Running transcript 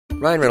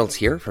Ryan Reynolds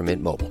here from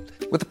Mint Mobile.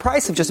 With the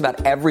price of just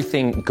about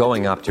everything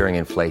going up during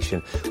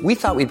inflation, we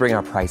thought we'd bring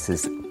our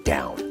prices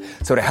down.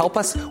 So to help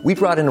us, we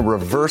brought in a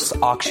reverse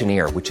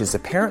auctioneer, which is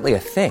apparently a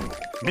thing.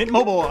 Mint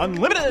Mobile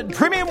Unlimited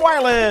Premium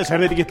Wireless. How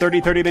to get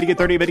 30, 30, bit to get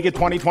 30, bit to get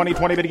 20, 20,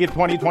 20, bit to get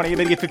 20, 20,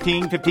 bit to get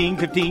 15, 15,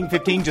 15,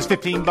 15, just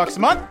 $15 a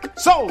month?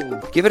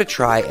 Sold! Give it a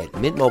try at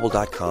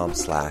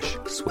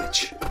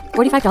mintmobile.com/switch.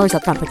 $45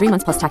 up front for 3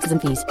 months plus taxes and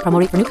fees. Promo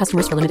rate for new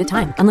customers for limited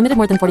time. Unlimited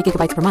more than 40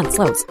 gigabytes per month.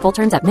 Slows full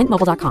terms at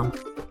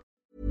mintmobile.com.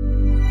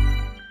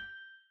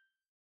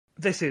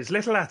 This is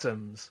Little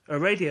Atoms, a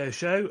radio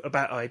show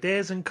about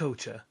ideas and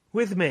culture.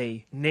 With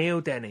me, Neil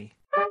Denny.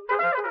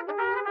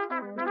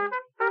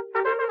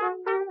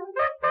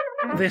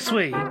 This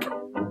week,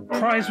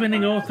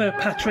 prize-winning author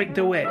Patrick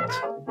DeWitt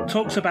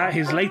talks about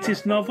his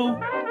latest novel,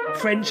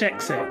 French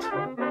Exit.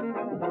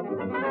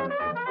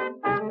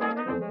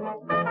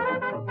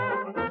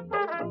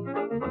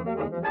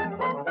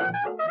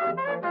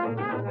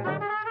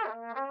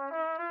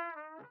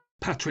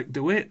 Patrick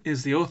DeWitt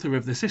is the author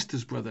of The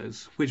Sisters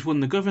Brothers, which won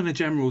the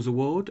Governor-General's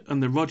Award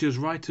and the Rogers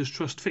Writers'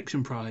 Trust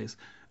Fiction Prize,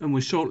 and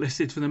was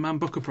shortlisted for the Man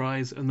Booker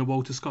Prize and the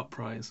Walter Scott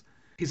Prize.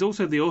 He's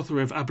also the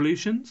author of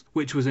Ablutions,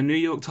 which was a New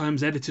York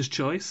Times Editor's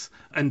Choice,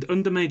 and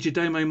Under Major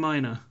Domo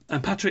Minor.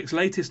 And Patrick's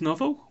latest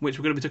novel, which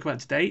we're going to be talking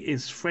about today,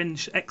 is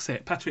French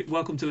Exit. Patrick,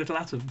 welcome to Little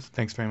Atoms.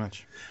 Thanks very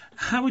much.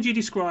 How would you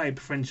describe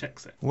French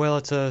Exit? Well,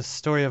 it's a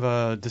story of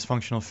a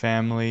dysfunctional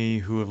family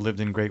who have lived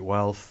in great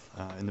wealth.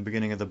 In the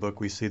beginning of the book,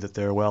 we see that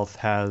their wealth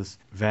has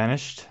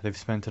vanished. They've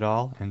spent it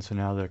all, and so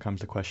now there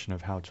comes the question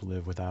of how to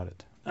live without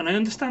it. And I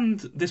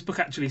understand this book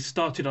actually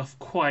started off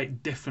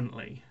quite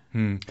differently.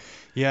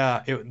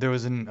 Yeah, there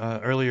was an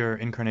earlier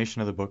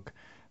incarnation of the book.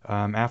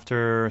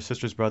 After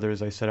Sisters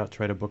Brothers, I set out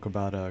to write a book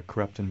about a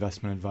corrupt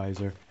investment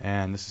advisor.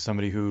 And this is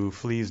somebody who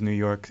flees New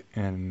York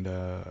and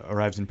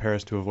arrives in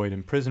Paris to avoid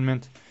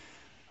imprisonment.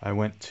 I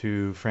went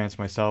to France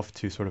myself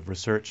to sort of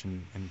research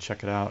and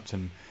check it out.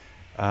 And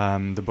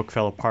the book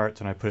fell apart,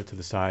 and I put it to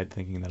the side,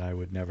 thinking that I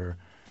would never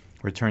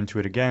return to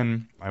it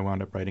again. I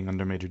wound up writing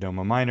Under Major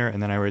Domo Minor,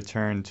 and then I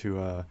returned to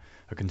a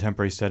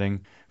contemporary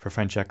setting for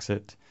French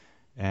Exit.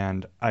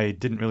 And I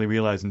didn't really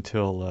realize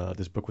until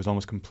this book was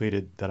almost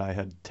completed that I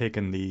had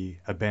taken the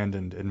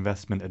abandoned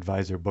investment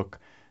advisor book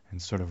and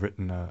sort of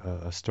written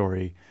a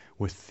story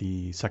with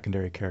the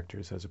secondary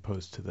characters, as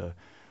opposed to the,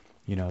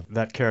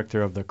 that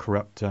character of the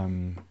corrupt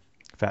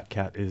fat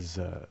cat is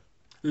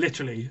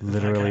literally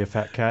a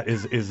fat cat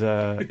is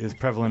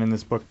prevalent in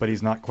this book, but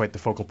he's not quite the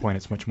focal point.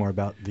 It's much more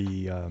about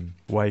the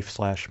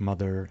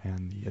wife/mother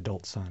and the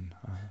adult son.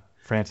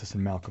 Francis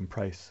and Malcolm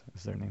Price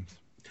is their names.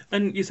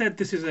 And you said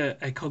this is a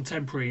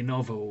contemporary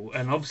novel,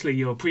 and obviously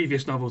your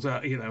previous novels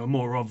are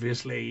more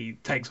obviously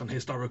takes on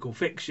historical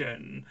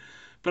fiction.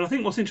 But I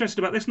think what's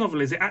interesting about this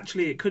novel is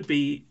it could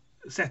be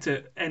set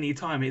at any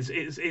time.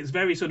 It's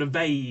very sort of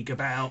vague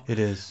about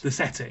the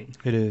setting.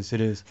 It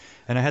is.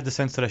 And I had the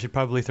sense that I should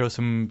probably throw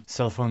some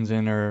cell phones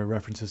in or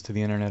references to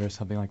the internet or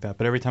something like that.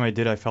 But every time I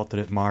did, I felt that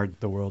it marred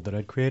the world that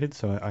I'd created,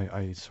 so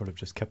I sort of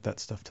just kept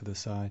that stuff to the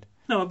side.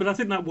 No, but I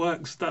think that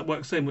works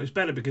so much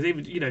better, because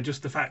even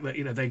just the fact that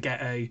they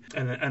get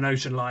an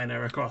ocean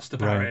liner across to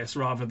Paris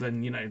rather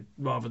than a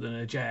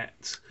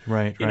jet,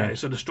 right.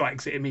 Sort of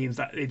strikes it. It means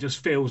that it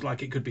just feels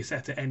like it could be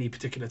set at any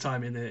particular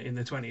time in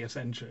the 20th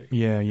century.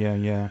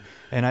 Yeah.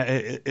 And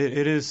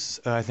it is,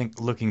 I think,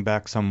 looking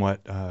back somewhat,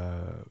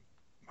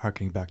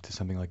 harkening back to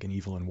something like an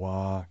Evil and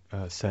Wa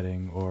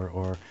setting,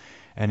 or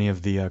any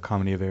of the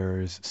Comedy of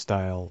Errors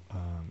style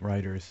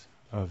writers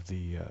of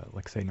the,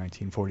 say,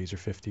 1940s or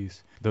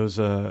 50s.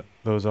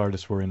 Those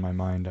artists were in my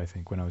mind, I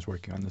think, when I was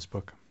working on this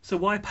book. So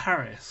why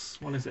Paris?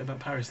 What is it about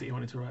Paris that you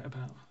wanted to write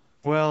about?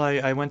 Well,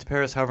 I went to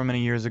Paris however many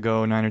years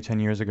ago, 9 or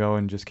 10 years ago,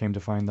 and just came to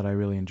find that I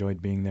really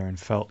enjoyed being there and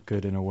felt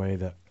good in a way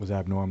that was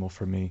abnormal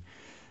for me.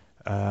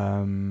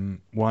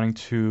 Wanting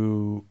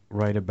to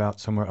write about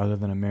somewhere other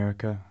than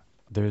America.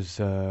 There's,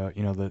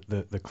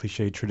 the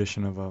cliched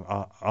tradition of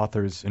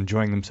authors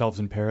enjoying themselves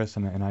in Paris,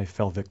 and I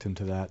fell victim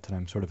to that, and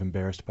I'm sort of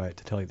embarrassed by it,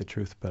 to tell you the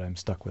truth, but I'm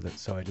stuck with it,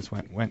 so I just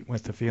went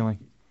with the feeling.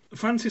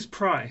 Frances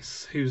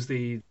Price, who's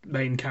the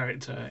main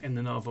character in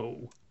the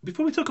novel,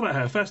 before we talk about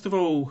her, first of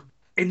all,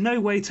 in no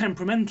way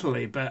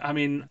temperamentally, but, I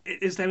mean,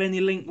 is there any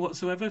link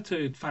whatsoever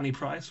to Fanny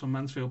Price from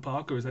Mansfield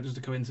Park, or is that just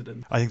a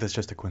coincidence? I think that's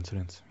just a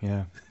coincidence,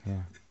 yeah.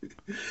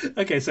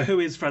 Okay, so who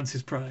is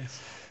Frances Price?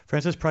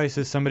 Frances Price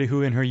is somebody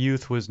who in her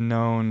youth was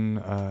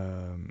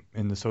known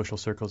in the social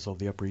circles of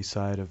the Upper East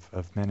Side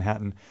of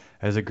Manhattan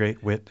as a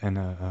great wit and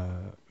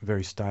a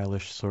very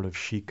stylish, sort of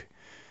chic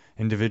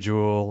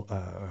individual.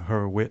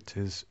 Her wit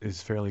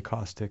is fairly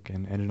caustic,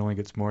 and it only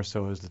gets more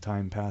so as the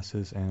time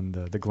passes and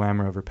the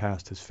glamour of her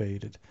past has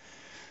faded.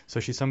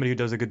 So she's somebody who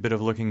does a good bit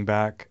of looking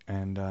back,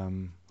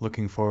 and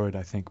looking forward,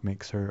 I think,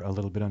 makes her a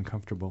little bit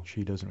uncomfortable.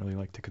 She doesn't really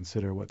like to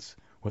consider what's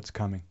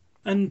coming.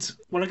 And,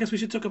 well, I guess we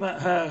should talk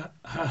about her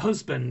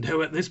husband,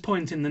 who at this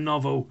point in the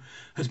novel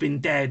has been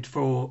dead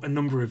for a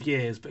number of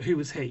years. But who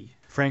was he?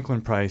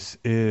 Franklin Price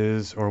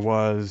is or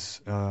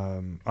was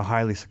a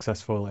highly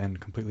successful and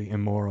completely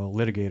immoral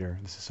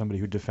litigator. This is somebody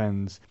who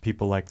defends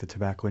people like the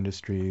tobacco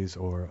industries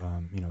or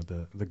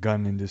the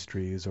gun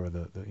industries or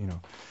the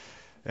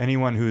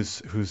anyone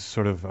who's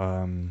sort of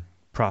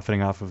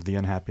profiting off of the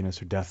unhappiness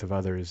or death of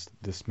others.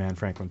 This man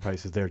Franklin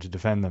Price is there to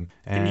defend them.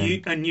 And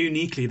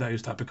uniquely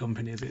those type of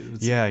companies.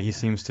 He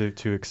seems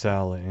to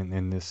excel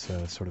in this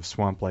sort of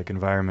swamp-like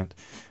environment.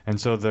 And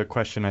so the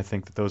question I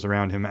think that those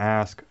around him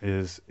ask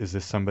is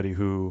this somebody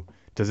who,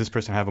 does this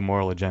person have a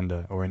moral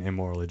agenda or an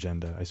immoral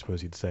agenda, I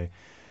suppose you'd say.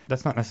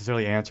 That's not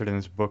necessarily answered in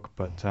this book,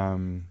 but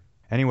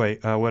anyway,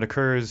 what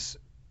occurs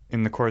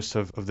in the course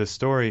of this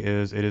story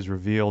is it is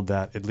revealed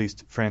that at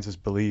least Frances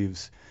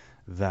believes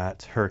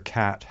that her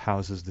cat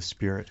houses the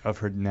spirit of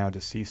her now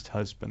deceased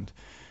husband,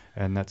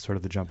 and that's sort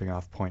of the jumping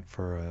off point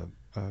for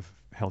a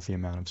healthy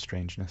amount of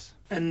strangeness.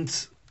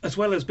 And as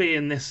well as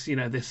being this,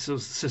 this sort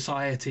of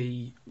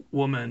society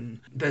woman,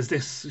 there's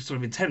this sort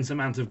of intense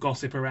amount of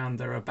gossip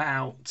around her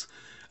about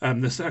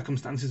the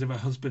circumstances of her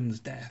husband's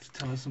death.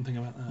 Tell us something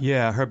about that.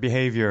 Yeah, her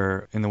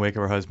behavior in the wake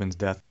of her husband's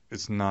death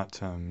is not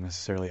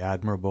necessarily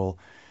admirable,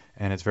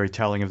 and it's very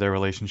telling of their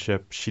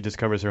relationship. She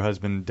discovers her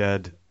husband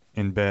dead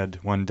in bed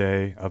one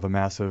day of a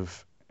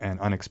massive and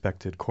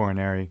unexpected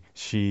coronary.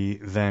 She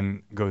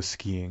then goes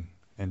skiing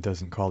and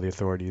doesn't call the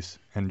authorities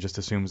and just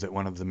assumes that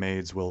one of the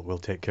maids will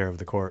take care of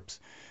the corpse.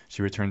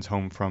 She returns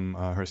home from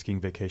her skiing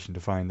vacation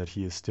to find that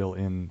he is still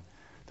in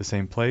the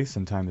same place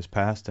and time has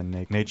passed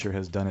and nature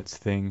has done its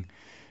thing.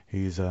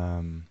 He's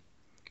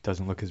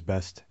doesn't look his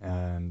best,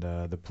 and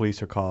the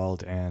police are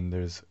called, and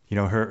there's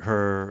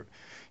her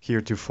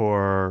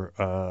heretofore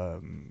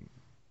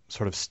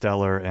sort of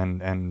stellar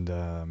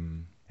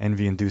and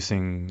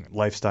envy-inducing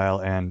lifestyle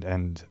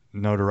and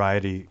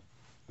notoriety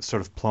sort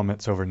of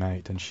plummets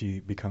overnight, and she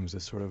becomes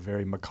this sort of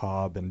very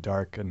macabre and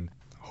dark and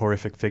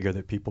horrific figure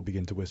that people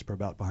begin to whisper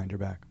about behind her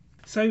back.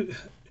 So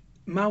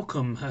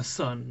Malcolm, her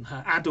son,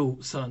 her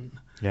adult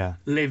son,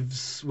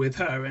 lives with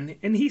her,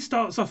 and he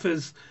starts off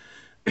as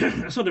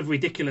a sort of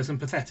ridiculous and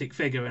pathetic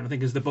figure, and I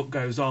think as the book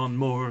goes on,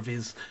 more of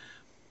his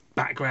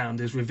background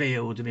is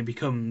revealed and he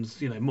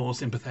becomes, more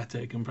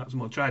sympathetic and perhaps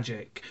more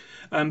tragic.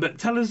 But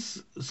tell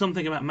us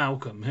something about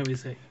Malcolm. Who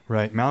is he?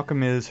 Right.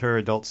 Malcolm is her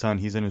adult son.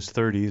 He's in his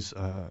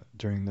 30s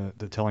during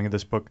the telling of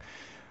this book.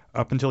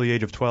 Up until the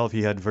age of 12,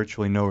 he had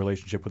virtually no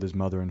relationship with his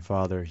mother and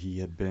father. He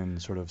had been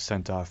sort of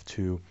sent off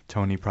to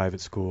Tony private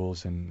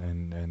schools,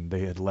 and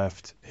they had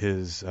left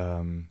his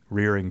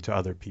rearing to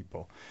other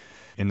people.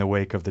 In the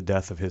wake of the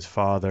death of his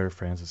father,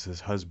 Frances's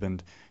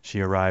husband,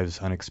 she arrives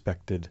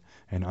unexpected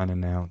and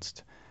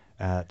unannounced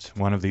at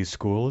one of these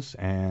schools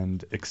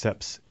and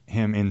accepts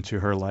him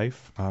into her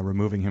life,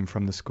 removing him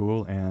from the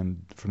school.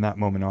 And from that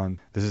moment on,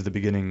 this is the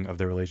beginning of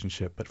their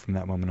relationship, but from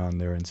that moment on,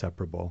 they're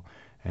inseparable.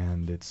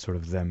 And it's sort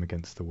of them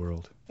against the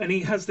world. And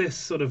he has this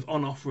sort of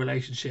on-off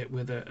relationship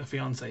with a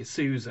fiancée,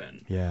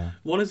 Susan. Yeah.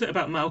 What is it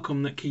about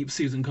Malcolm that keeps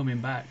Susan coming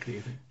back, do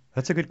you think?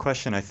 That's a good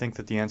question. I think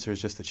that the answer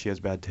is just that she has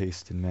bad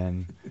taste in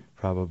men,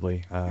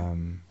 probably.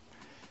 And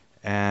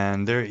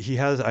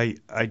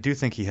I do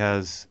think he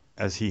has,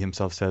 as he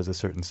himself says, a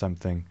certain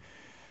something.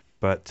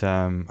 But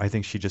I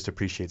think she just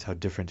appreciates how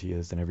different he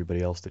is than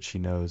everybody else that she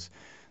knows.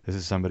 This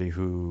is somebody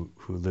who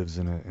lives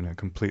in a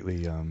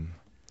completely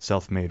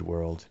self-made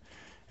world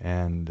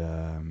and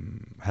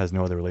has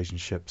no other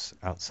relationships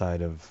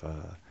outside of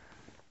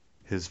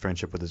his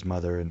friendship with his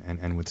mother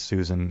and with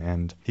Susan.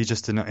 And he's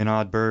just an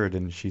odd bird,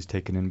 and she's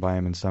taken in by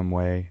him in some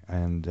way.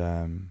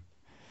 And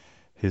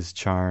his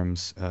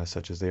charms,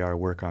 such as they are,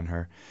 work on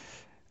her.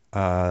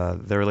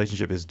 Their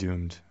relationship is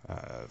doomed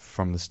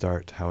from the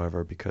start,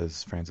 however,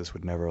 because Frances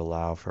would never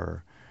allow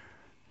for,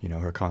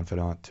 her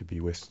confidant to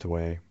be whisked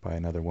away by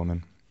another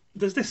woman.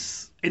 There's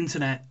this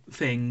internet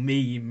thing,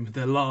 meme,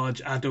 the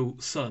large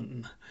adult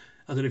son.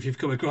 I don't know if you've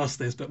come across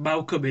this, but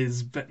Malcolm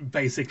is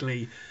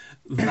basically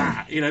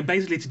that,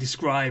 basically to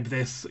describe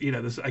this,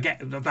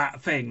 that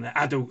thing, the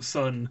adult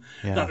son,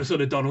 that sort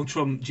of Donald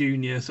Trump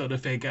Jr. sort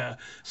of figure,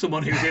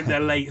 someone who's in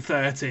their late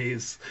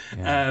 30s,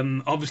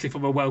 obviously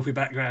from a wealthy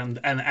background,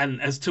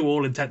 and as to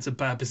all intents and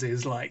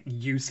purposes, like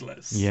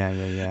useless. Yeah.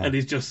 And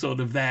he's just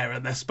sort of there,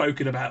 and they're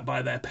spoken about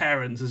by their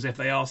parents as if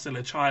they are still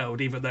a child,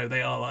 even though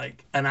they are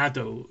like an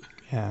adult.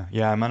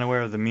 Yeah, I'm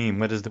unaware of the meme.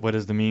 What is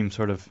the meme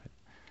sort of?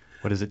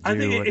 What does it do? I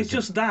think it's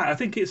just that. I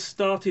think it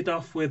started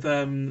off with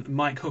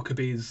Mike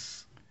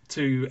Huckabee's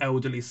two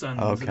elderly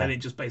sons, and then it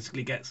just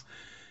basically gets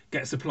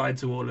applied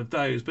to all of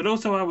those. But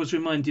also I was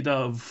reminded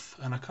of,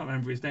 and I can't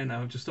remember his name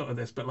now, I've just thought of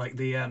this, but like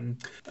the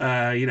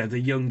the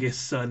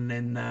youngest son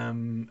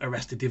in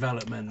Arrested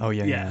Development. Oh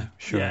yeah,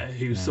 sure. Yeah,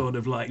 who's sort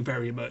of like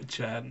very much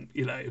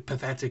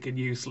pathetic and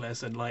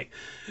useless and like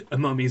a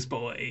mummy's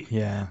boy.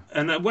 Yeah.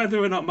 And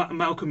whether or not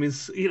Malcolm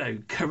is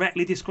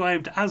correctly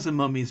described as a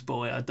mummy's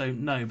boy, I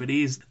don't know, but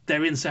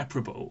they're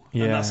inseparable.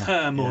 Yeah. And that's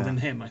her more than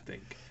him, I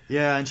think.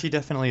 Yeah, and she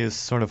definitely is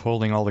sort of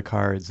holding all the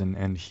cards,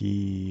 and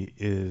he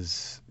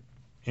is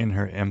in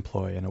her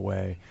employ in a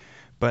way.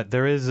 But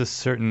there is a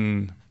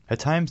certain At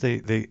times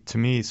they to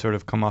me sort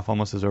of come off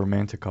almost as a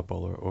romantic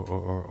couple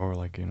or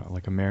like, you know,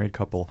 like a married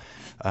couple.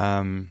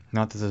 Not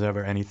that there's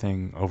ever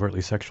anything overtly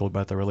sexual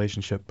about the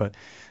relationship, but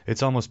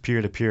it's almost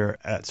peer-to-peer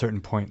at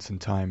certain points in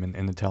time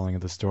in the telling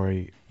of the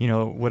story. You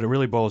know, what it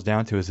really boils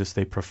down to is this: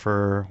 they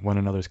prefer one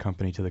another's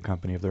company to the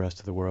company of the rest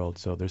of the world.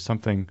 So there's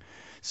something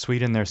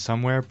sweet in there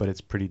somewhere, but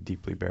it's pretty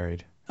deeply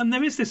buried. And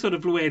there is this sort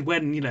of weird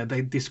when, you know,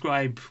 they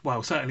describe,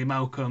 well, certainly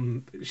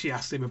Malcolm, she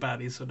asked him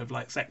about his sort of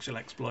like sexual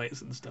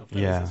exploits and stuff.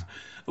 There's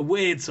a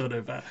weird sort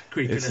of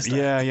creepiness.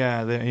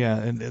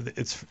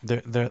 It's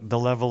the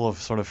level of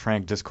sort of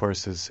frank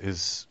discourse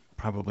is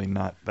probably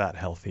not that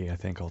healthy, I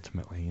think,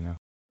 ultimately, you know.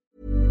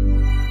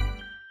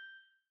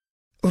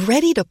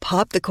 Ready to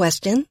pop the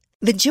question?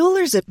 The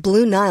jewelers at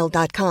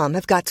BlueNile.com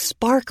have got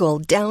sparkle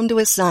down to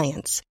a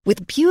science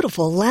with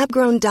beautiful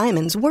lab-grown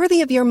diamonds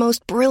worthy of your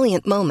most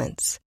brilliant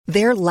moments.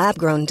 Their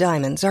lab-grown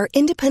diamonds are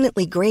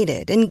independently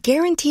graded and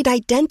guaranteed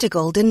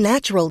identical to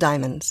natural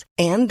diamonds,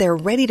 and they're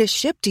ready to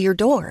ship to your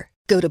door.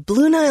 Go to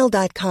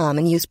BlueNile.com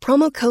and use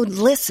promo code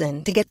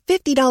LISTEN to get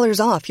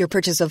 $50 off your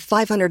purchase of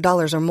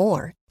 $500 or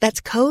more. That's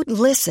code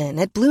LISTEN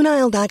at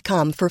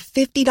BlueNile.com for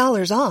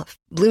 $50 off.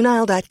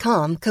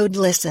 BlueNile.com, code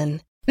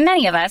LISTEN.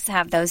 Many of us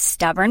have those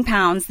stubborn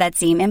pounds that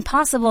seem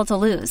impossible to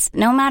lose,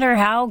 no matter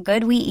how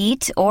good we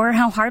eat or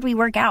how hard we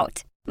work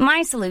out.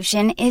 My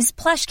solution is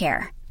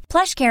PlushCare.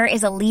 PlushCare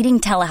is a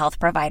leading telehealth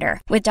provider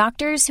with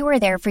doctors who are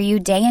there for you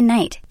day and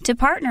night to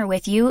partner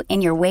with you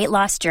in your weight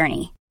loss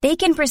journey. They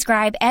can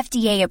prescribe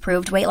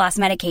FDA-approved weight loss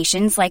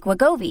medications like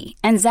Wegovy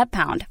and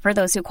Zepbound for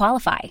those who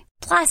qualify.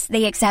 Plus,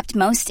 they accept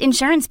most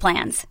insurance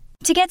plans.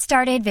 To get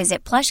started,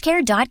 visit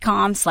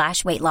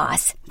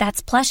plushcare.com/weightloss.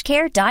 That's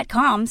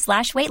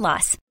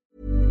plushcare.com/weightloss.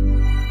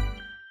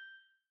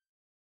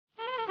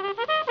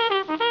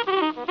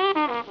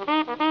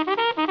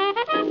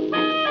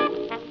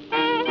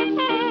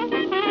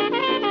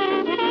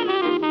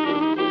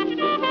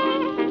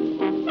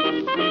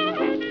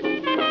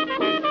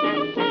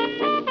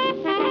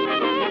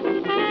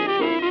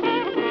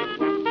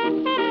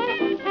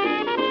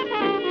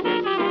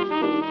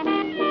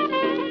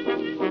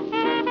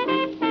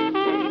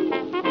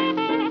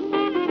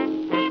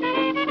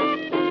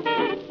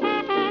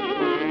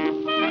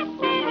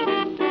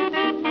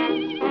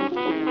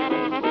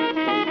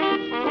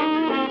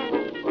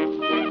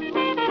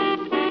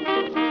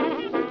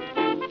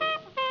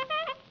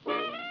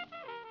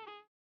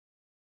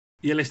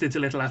 You're listening to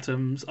Little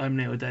Atoms. I'm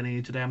Neil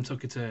Denny. Today I'm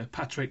talking to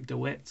Patrick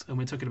DeWitt, and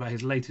we're talking about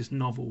his latest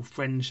novel,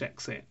 French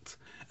Exit.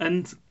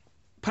 And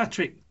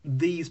Patrick,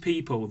 these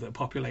people that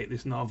populate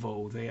this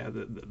novel,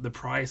 the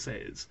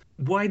Prices,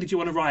 why did you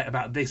want to write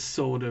about this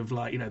sort of,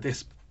 like, you know,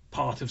 this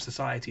part of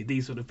society,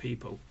 these sort of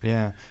people?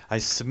 Yeah, I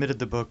submitted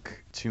the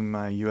book to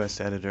my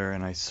U.S. editor,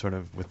 and I sort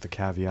of, with the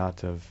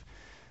caveat of,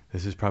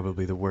 this is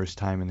probably the worst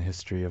time in the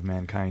history of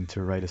mankind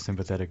to write a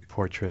sympathetic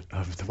portrait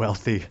of the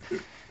wealthy.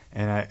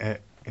 And I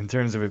in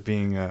terms of it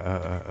being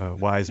a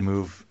wise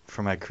move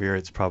for my career,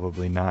 it's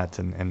probably not,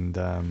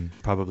 and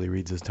probably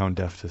reads as tone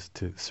deaf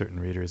to certain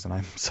readers, and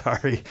I'm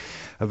sorry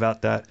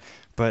about that.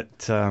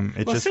 But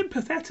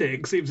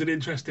sympathetic seems an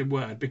interesting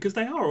word, because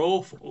they are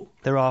awful.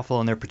 They're awful,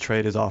 and they're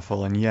portrayed as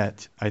awful, and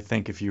yet I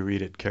think if you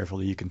read it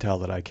carefully, you can tell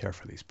that I care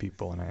for these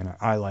people, and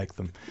I like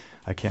them.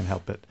 I can't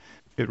help it.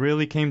 It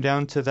really came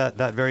down to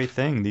that very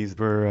thing. These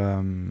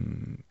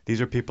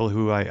are people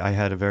who I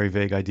had a very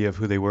vague idea of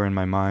who they were in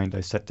my mind. I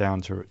sat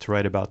down to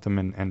write about them,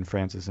 and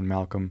Frances and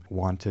Malcolm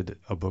wanted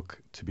a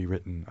book to be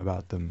written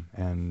about them,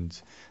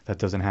 and that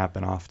doesn't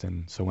happen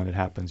often. So when it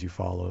happens, you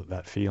follow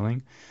that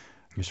feeling.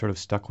 You're sort of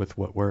stuck with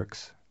what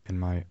works in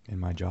my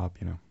job,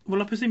 you know.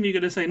 Well, I presume you're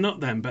going to say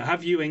not them, but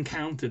have you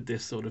encountered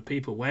this sort of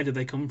people? Where did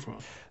they come from?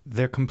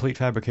 They're complete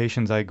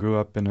fabrications. I grew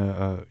up in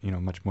a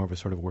much more of a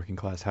sort of working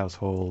class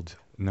household.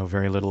 Know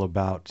very little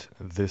about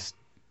this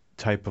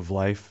type of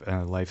life,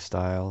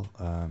 lifestyle.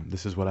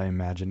 This is what I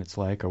imagine it's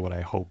like, or what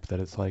I hope that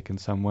it's like in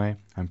some way.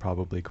 I'm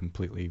probably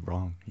completely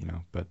wrong, you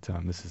know, but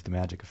this is the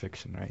magic of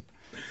fiction, right?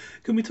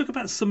 Can we talk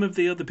about some of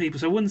the other people?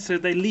 So once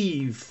they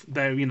leave,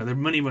 their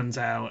money runs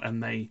out,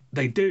 and they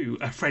do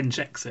a French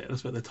exit.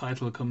 That's where the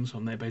title comes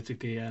from. They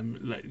basically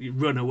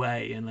run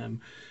away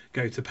and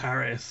go to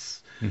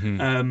Paris.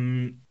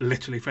 Mm-hmm.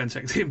 Literally French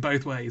exit in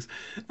both ways.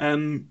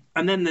 And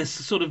then this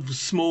sort of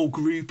small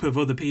group of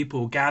other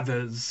people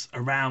gathers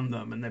around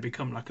them, and they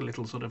become like a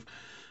little sort of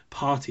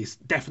party,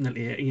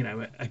 definitely, you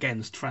know,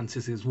 against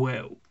Frances's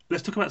will.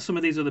 Let's talk about some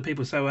of these other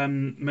people. So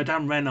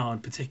Madame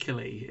Renard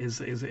particularly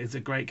is a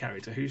great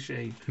character. Who's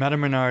she?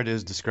 Madame Renard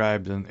is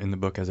described in the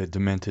book as a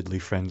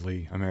dementedly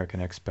friendly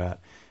American expat,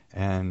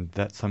 and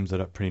that sums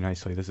it up pretty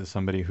nicely. This is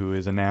somebody who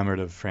is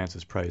enamored of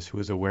Frances Price, who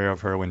was aware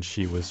of her when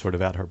she was sort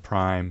of at her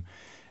prime,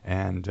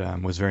 and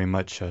was very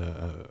much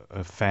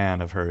a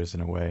fan of hers in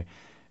a way.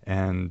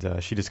 And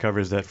she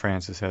discovers that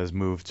Frances has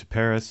moved to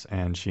Paris,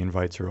 and she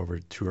invites her over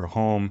to her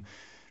home.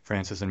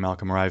 Frances and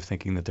Malcolm arrive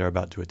thinking that they're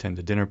about to attend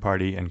a dinner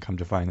party, and come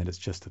to find that it's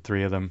just the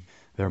three of them.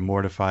 They're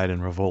mortified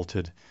and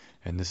revolted,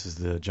 and this is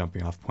the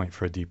jumping off point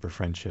for a deeper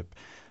friendship.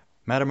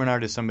 Madame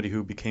Renard is somebody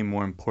who became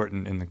more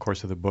important in the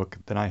course of the book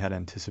than I had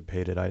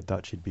anticipated. I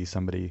thought she'd be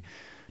somebody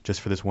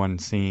just for this one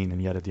scene,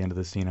 and yet at the end of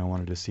the scene I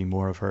wanted to see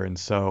more of her. And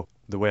so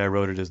the way I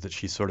wrote it is that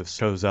she sort of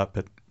shows up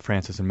at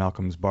Francis and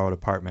Malcolm's borrowed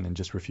apartment and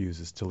just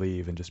refuses to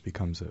leave and just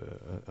becomes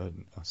a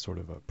sort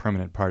of a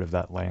permanent part of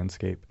that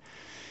landscape.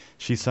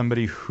 She's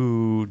somebody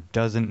who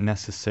doesn't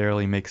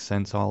necessarily make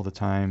sense all the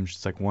time.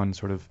 She's like one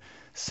sort of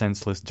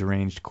senseless,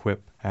 deranged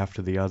quip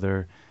after the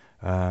other.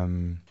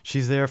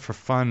 She's there for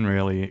fun,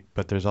 really,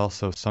 but there's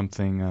also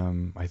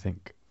something, I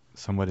think,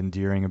 somewhat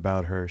endearing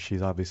about her.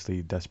 She's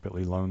obviously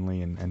desperately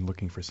lonely and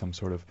looking for some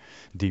sort of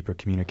deeper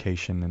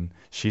communication, and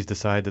she's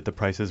decided that the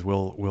prices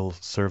will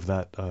serve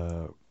that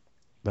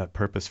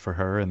purpose for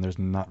her, and there's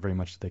not very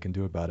much that they can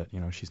do about it.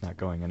 You know, she's not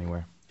going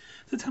anywhere.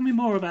 So tell me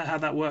more about how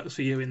that works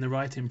for you in the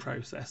writing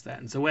process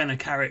then. So when a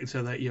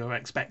character that you're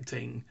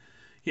expecting,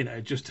 you know,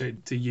 just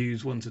to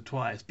use once or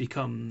twice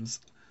becomes,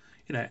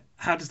 you know,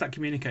 how does that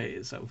communicate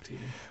itself to you?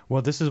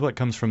 Well, this is what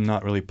comes from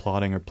not really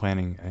plotting or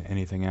planning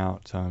anything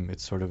out.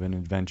 It's sort of an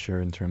adventure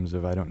in terms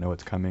of I don't know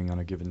what's coming on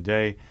a given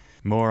day.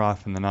 More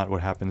often than not,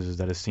 what happens is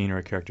that a scene or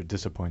a character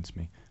disappoints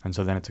me, and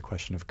so then it's a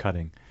question of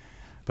cutting.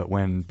 But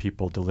when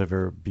people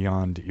deliver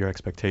beyond your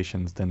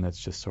expectations, then that's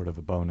just sort of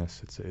a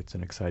bonus. It's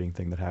an exciting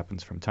thing that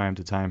happens from time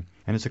to time.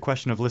 And it's a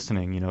question of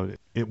listening. You know,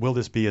 will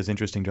this be as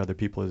interesting to other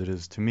people as it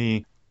is to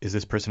me? Is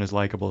this person as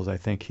likable as I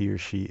think he or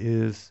she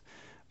is?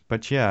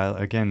 But yeah,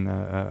 again,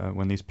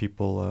 when these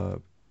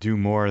people do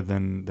more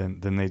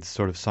than they'd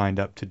sort of signed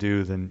up to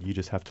do, then you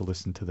just have to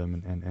listen to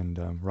them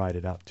and ride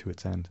it out to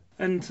its end.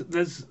 And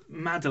there's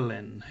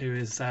Madeline, who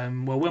is,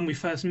 well, when we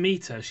first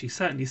meet her, she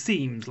certainly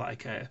seems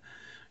like a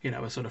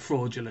sort of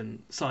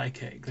fraudulent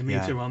psychic. They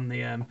meet her on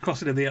the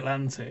crossing of the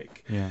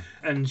Atlantic,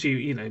 and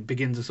she,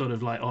 begins a sort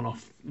of like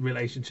on-off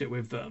relationship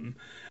with them.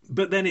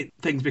 But then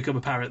things become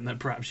apparent that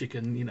perhaps she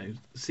can,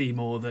 see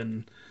more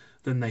than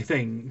they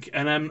think.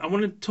 And I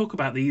want to talk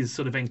about these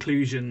sort of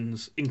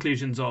inclusions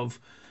of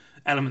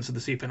elements of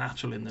the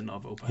supernatural in the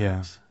novel,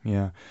 perhaps.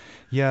 Yeah.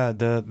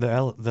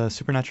 The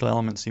supernatural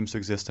element seems to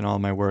exist in all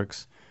of my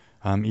works,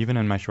 even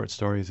in my short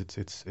stories.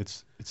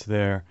 It's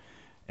there.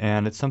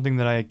 And it's something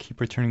that I keep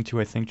returning to,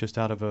 I think, just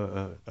out of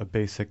a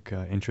basic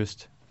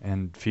interest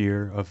and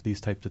fear of these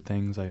types of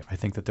things. I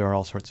think that there are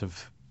all sorts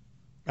of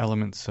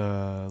elements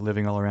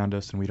living all around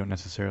us, and we don't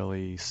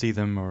necessarily see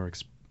them or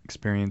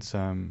experience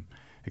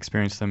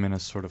them in a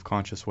sort of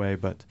conscious way.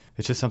 But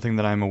it's just something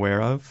that I'm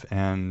aware of.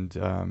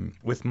 And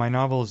with my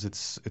novels, it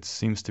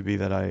seems to be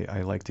that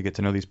I like to get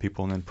to know these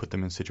people and then put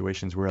them in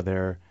situations where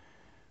they're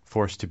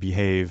forced to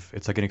behave.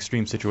 It's like an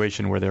extreme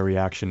situation where their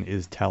reaction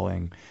is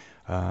telling.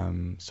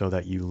 So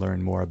that you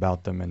learn more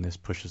about them, and this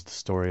pushes the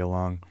story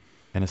along.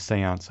 And a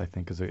seance, I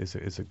think, is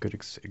a good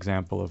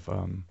example of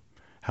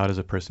how does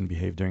a person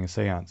behave during a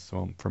seance.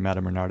 So for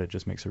Madame Renard, it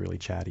just makes her really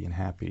chatty and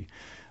happy.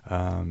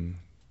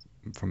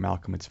 For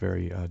Malcolm, it's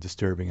very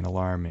disturbing and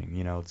alarming.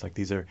 It's like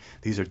these are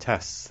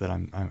tests that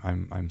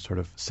I'm sort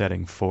of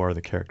setting for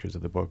the characters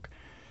of the book,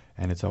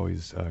 and it's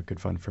always good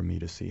fun for me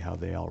to see how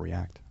they all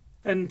react.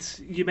 And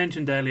you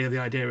mentioned earlier the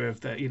idea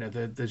of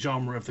the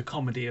genre of the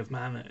comedy of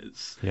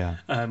manners,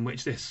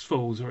 which this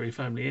falls very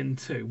firmly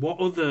into.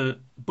 What other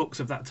books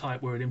of that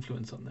type were an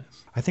influence on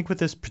this? I think with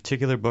this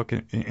particular book,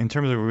 in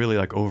terms of really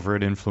like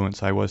overt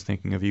influence, I was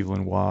thinking of Eve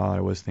Lenoir,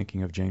 I was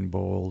thinking of Jane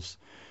Bowles,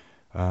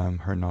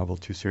 her novel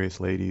Two Serious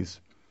Ladies,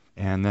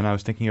 and then I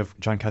was thinking of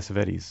John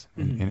Cassavetes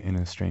in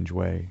a strange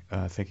way,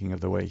 thinking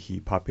of the way he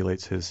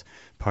populates his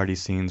party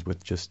scenes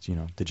with just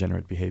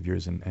degenerate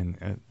behaviors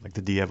and like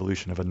the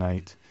de-evolution of a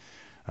night.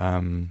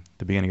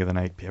 The beginning of the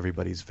night,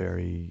 everybody's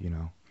very,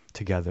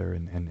 together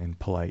and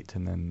polite,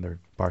 and then they're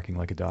barking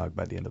like a dog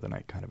by the end of the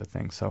night, kind of a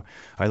thing. So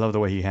I love the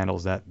way he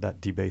handles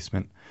that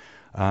debasement.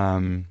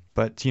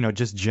 But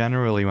just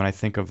generally, when I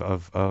think of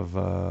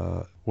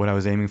what I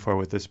was aiming for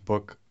with this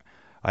book,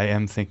 I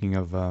am thinking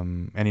of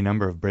any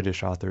number of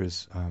British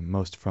authors,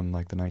 most from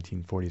like the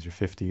 1940s or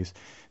 50s,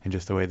 and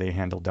just the way they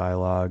handle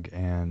dialogue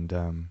and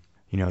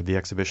the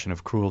exhibition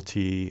of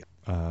cruelty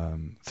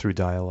through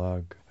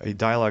dialogue.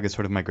 Dialogue is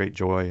sort of my great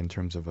joy in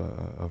terms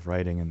of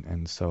writing,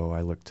 and so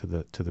I look to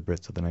the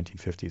Brits of the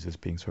 1950s as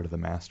being sort of the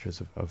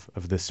masters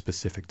of this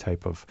specific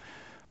type of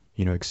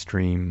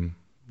extreme,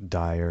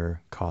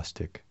 dire,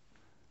 caustic,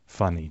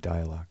 funny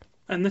dialogue.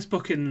 And this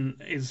book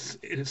is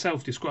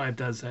itself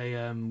described as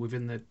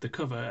within the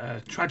cover,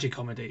 a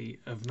tragicomedy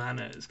of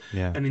manners.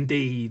 Yeah. And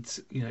indeed,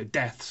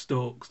 death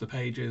stalks the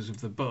pages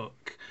of the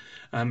book.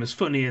 As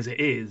funny as it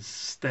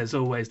is, there's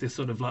always this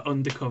sort of like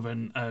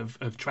undercurrent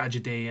of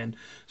tragedy and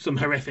some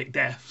horrific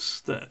deaths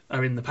that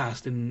are in the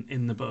past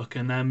in the book.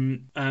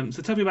 And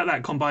so tell me about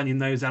that, combining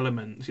those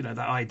elements, that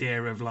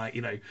idea of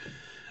like,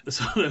 the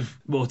sort of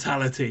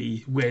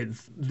mortality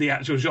with the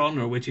actual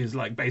genre, which is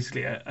like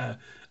basically a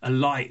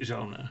light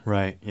genre.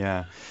 Right,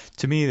 yeah.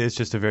 To me, it's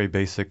just a very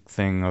basic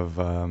thing of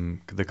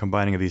the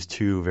combining of these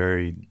two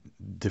very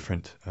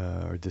different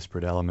or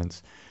disparate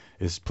elements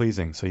is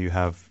pleasing. So you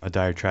have a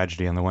dire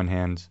tragedy on the one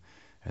hand,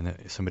 and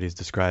somebody's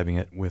describing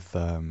it with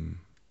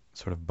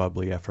sort of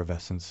bubbly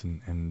effervescence,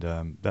 and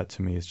that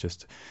to me is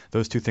just,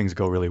 those two things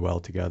go really well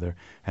together.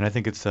 And I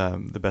think it's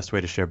the best way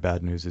to share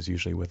bad news is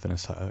usually with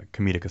a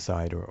comedic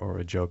aside or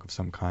a joke of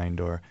some kind,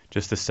 or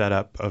just the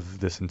setup of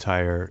this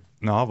entire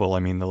novel. I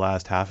mean, the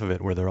last half of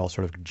it where they're all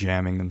sort of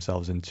jamming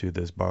themselves into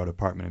this borrowed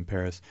apartment in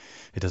Paris,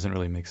 it doesn't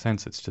really make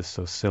sense. It's just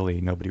so silly.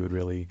 Nobody would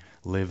really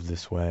live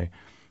this way.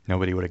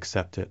 Nobody would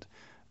accept it.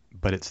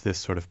 But it's this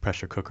sort of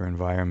pressure cooker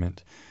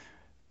environment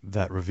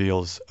that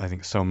reveals, I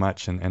think, so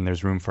much, and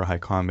there's room for high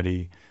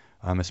comedy,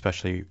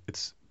 especially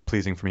it's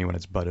pleasing for me when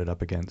it's butted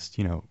up against,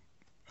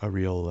 a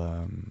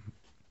real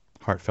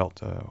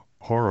heartfelt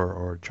horror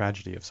or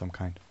tragedy of some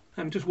kind.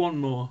 Just one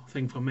more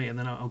thing from me, and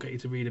then I'll get you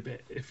to read a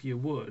bit, if you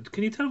would.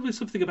 Can you tell me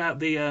something about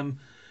the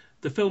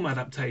film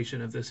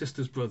adaptation of the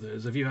Sisters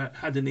Brothers? Have you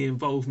had any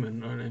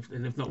involvement,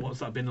 and if not,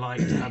 what's that been like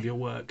to have your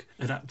work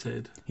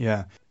adapted?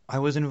 Yeah, I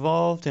was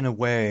involved in a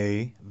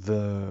way.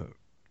 The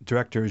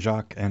director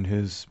Jacques and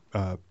his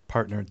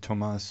partner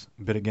Thomas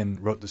Bittigan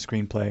wrote the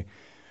screenplay.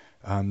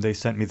 They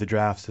sent me the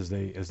drafts as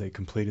they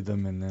completed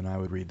them, and then I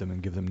would read them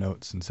and give them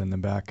notes and send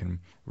them back. And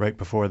right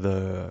before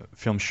the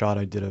film shot,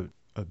 I did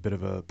a bit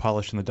of a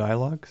polish in the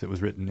dialogue, 'cause it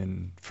was written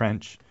in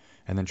French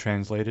and then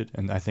translated,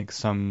 and I think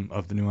some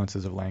of the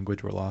nuances of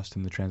language were lost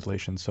in the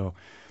translation, so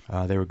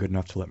they were good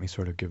enough to let me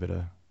sort of give it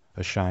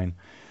a shine.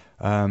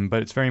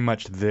 But it's very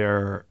much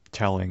their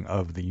telling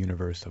of the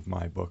universe of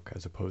my book,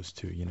 as opposed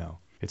to,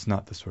 it's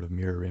not the sort of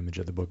mirror image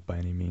of the book by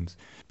any means,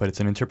 but it's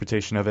an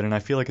interpretation of it, and I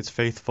feel like it's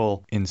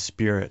faithful in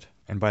spirit.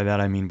 And by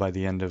that I mean by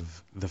the end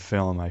of the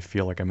film, I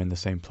feel like I'm in the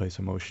same place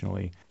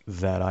emotionally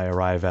that I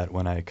arrive at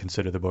when I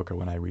consider the book, or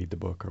when I read the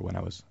book, or when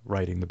I was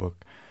writing the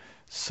book.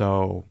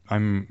 So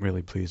I'm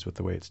really pleased with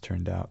the way it's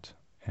turned out,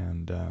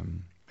 and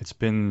it's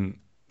been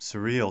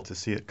surreal to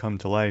see it come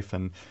to life.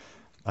 And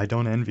I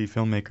don't envy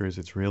filmmakers.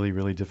 It's really,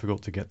 really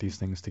difficult to get these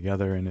things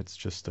together, and it's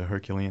just a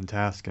Herculean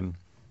task, and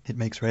it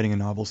makes writing a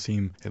novel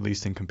seem, at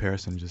least in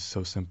comparison, just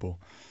so simple.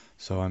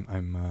 So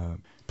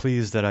I'm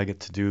pleased that I get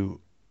to do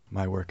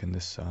my work in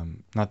this.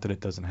 Not that it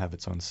doesn't have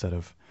its own set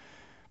of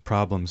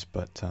problems,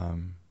 but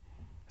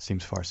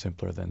seems far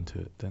simpler than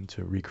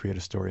to recreate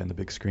a story on the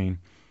big screen.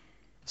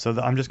 So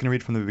I'm just going to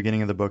read from the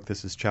beginning of the book.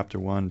 This is chapter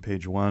 1,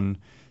 page 1,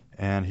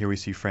 and here we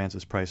see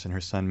Frances Price and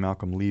her son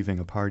Malcolm leaving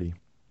a party.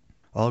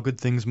 "All good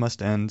things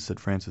must end," said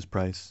Frances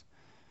Price.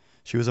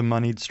 She was a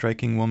moneyed,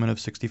 striking woman of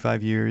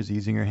 65 years,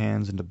 easing her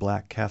hands into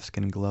black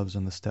calfskin gloves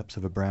on the steps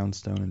of a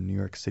brownstone in New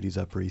York City's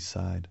Upper East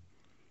Side.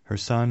 Her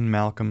son,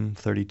 Malcolm,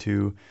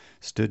 32,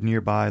 stood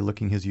nearby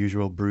looking his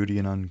usual broody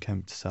and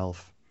unkempt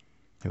self.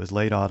 It was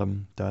late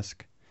autumn,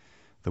 dusk.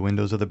 The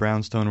windows of the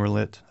brownstone were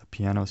lit, a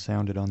piano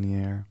sounded on the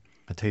air.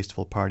 A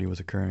tasteful party was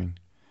occurring.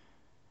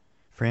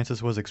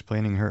 Frances was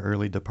explaining her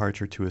early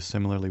departure to a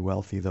similarly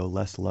wealthy, though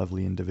less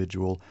lovely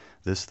individual,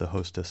 this the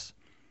hostess.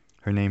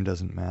 Her name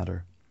doesn't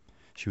matter.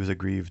 She was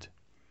aggrieved.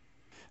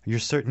 "You're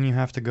certain you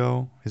have to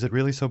go? Is it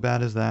really so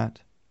bad as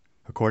that?"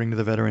 "According to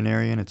the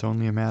veterinarian, it's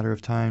only a matter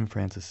of time,"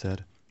 Frances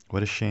said.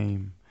 "What a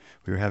shame.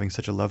 We were having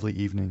such a lovely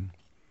evening."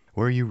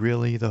 "Were you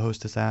really?" the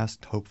hostess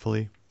asked,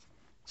 hopefully.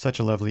 "Such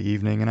a lovely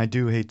evening, and I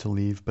do hate to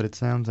leave, but it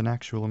sounds an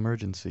actual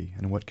emergency,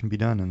 and what can be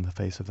done in the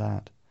face of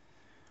that?"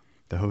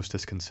 The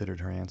hostess considered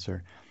her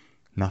answer.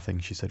 "Nothing,"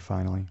 she said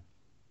finally.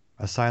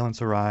 A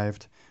silence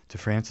arrived. To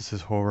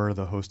Frances's horror,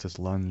 the hostess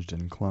lunged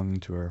and clung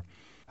to her.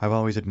 "I've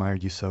always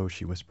admired you so,"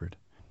 she whispered.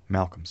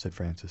 "Malcolm," said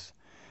Frances.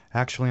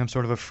 "Actually, I'm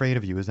sort of afraid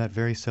of you. Is that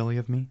very silly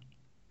of me?"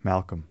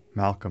 "Malcolm,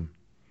 Malcolm."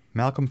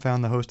 Malcolm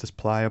found the hostess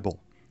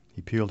pliable.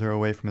 He peeled her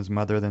away from his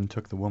mother, then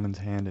took the woman's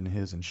hand in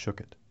his and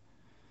shook it.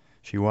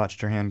 She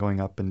watched her hand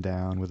going up and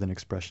down with an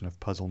expression of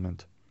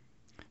puzzlement.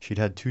 She'd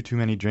had too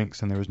many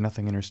drinks, and there was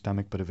nothing in her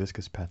stomach but a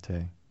viscous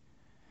pâté.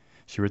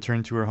 She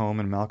returned to her home,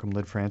 and Malcolm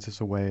led Frances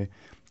away,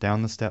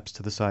 down the steps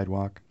to the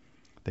sidewalk.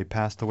 They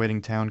passed the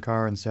waiting town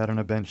car and sat on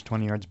a bench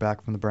 20 yards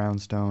back from the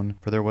brownstone,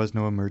 for there was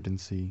no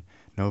emergency,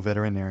 no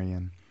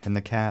veterinarian, and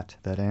the cat,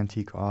 that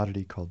antique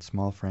oddity called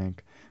Small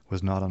Frank,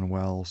 was not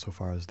unwell so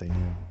far as they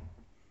knew.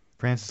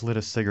 Frances lit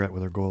a cigarette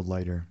with her gold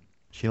lighter.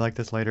 She liked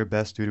this lighter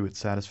best due to its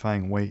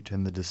satisfying weight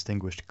and the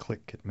distinguished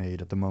click it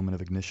made at the moment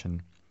of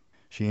ignition.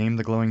 She aimed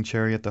the glowing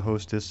cherry at the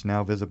hostess,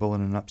 now visible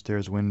in an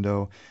upstairs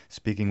window,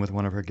 speaking with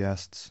one of her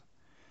guests.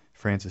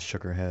 Frances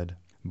shook her head.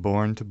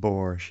 "Born to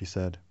bore," she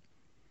said.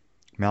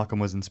 Malcolm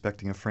was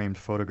inspecting a framed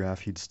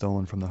photograph he'd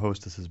stolen from the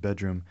hostess's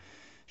bedroom.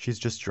 "She's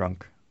just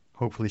drunk.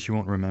 Hopefully she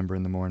won't remember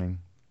in the morning."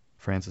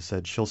 Frances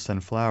said, "She'll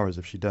send flowers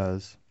if she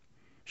does."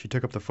 She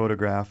took up the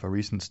photograph, a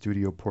recent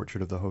studio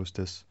portrait of the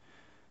hostess.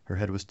 Her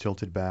head was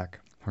tilted back,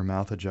 her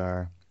mouth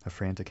ajar, a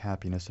frantic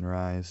happiness in her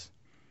eyes.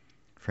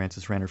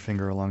 Frances ran her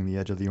finger along the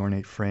edge of the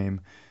ornate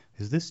frame.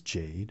 "Is this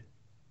jade?"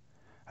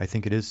 "I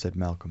think it is," said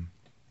Malcolm.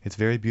 "It's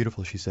very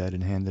beautiful," she said,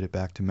 and handed it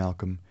back to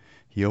Malcolm.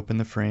 He opened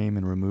the frame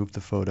and removed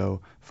the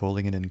photo,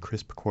 folding it in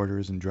crisp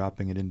quarters and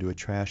dropping it into a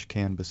trash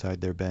can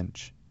beside their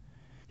bench.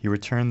 He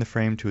returned the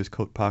frame to his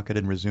coat pocket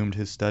and resumed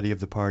his study of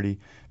the party,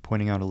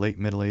 pointing out a late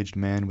middle-aged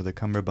man with a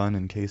cummerbund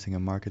encasing a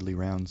markedly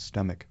round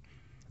stomach.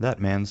 "That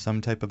man's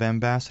some type of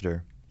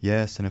ambassador."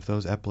 "Yes, and if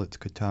those epaulets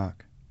could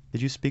talk."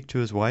 Did you speak to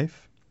his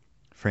wife?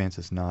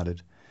 Frances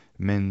nodded.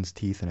 Men's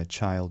teeth in a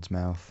child's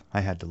mouth.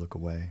 I had to look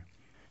away.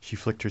 She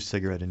flicked her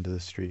cigarette into the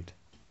street.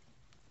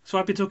 So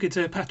I've been talking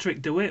to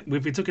Patrick DeWitt.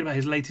 We've been talking about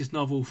his latest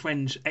novel,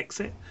 French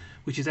Exit,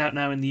 which is out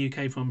now in the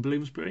UK from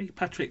Bloomsbury.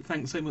 Patrick,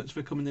 thanks so much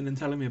for coming in and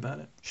telling me about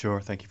it.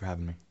 Sure, thank you for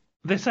having me.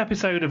 This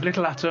episode of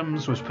Little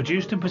Atoms was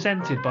produced and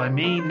presented by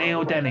me,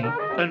 Neil Denny,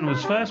 and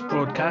was first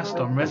broadcast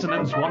on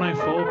Resonance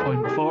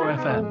 104.4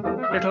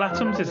 FM. Little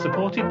Atoms is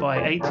supported by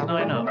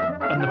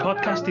 89UP, and the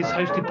podcast is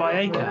hosted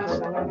by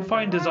Acast.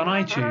 Find us on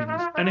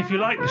iTunes, and if you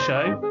like the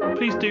show,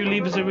 please do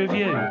leave us a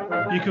review.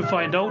 You can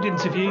find old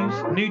interviews,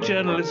 new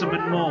journalism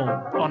and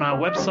more on our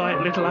website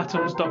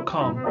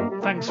littleatoms.com.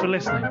 Thanks for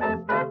listening.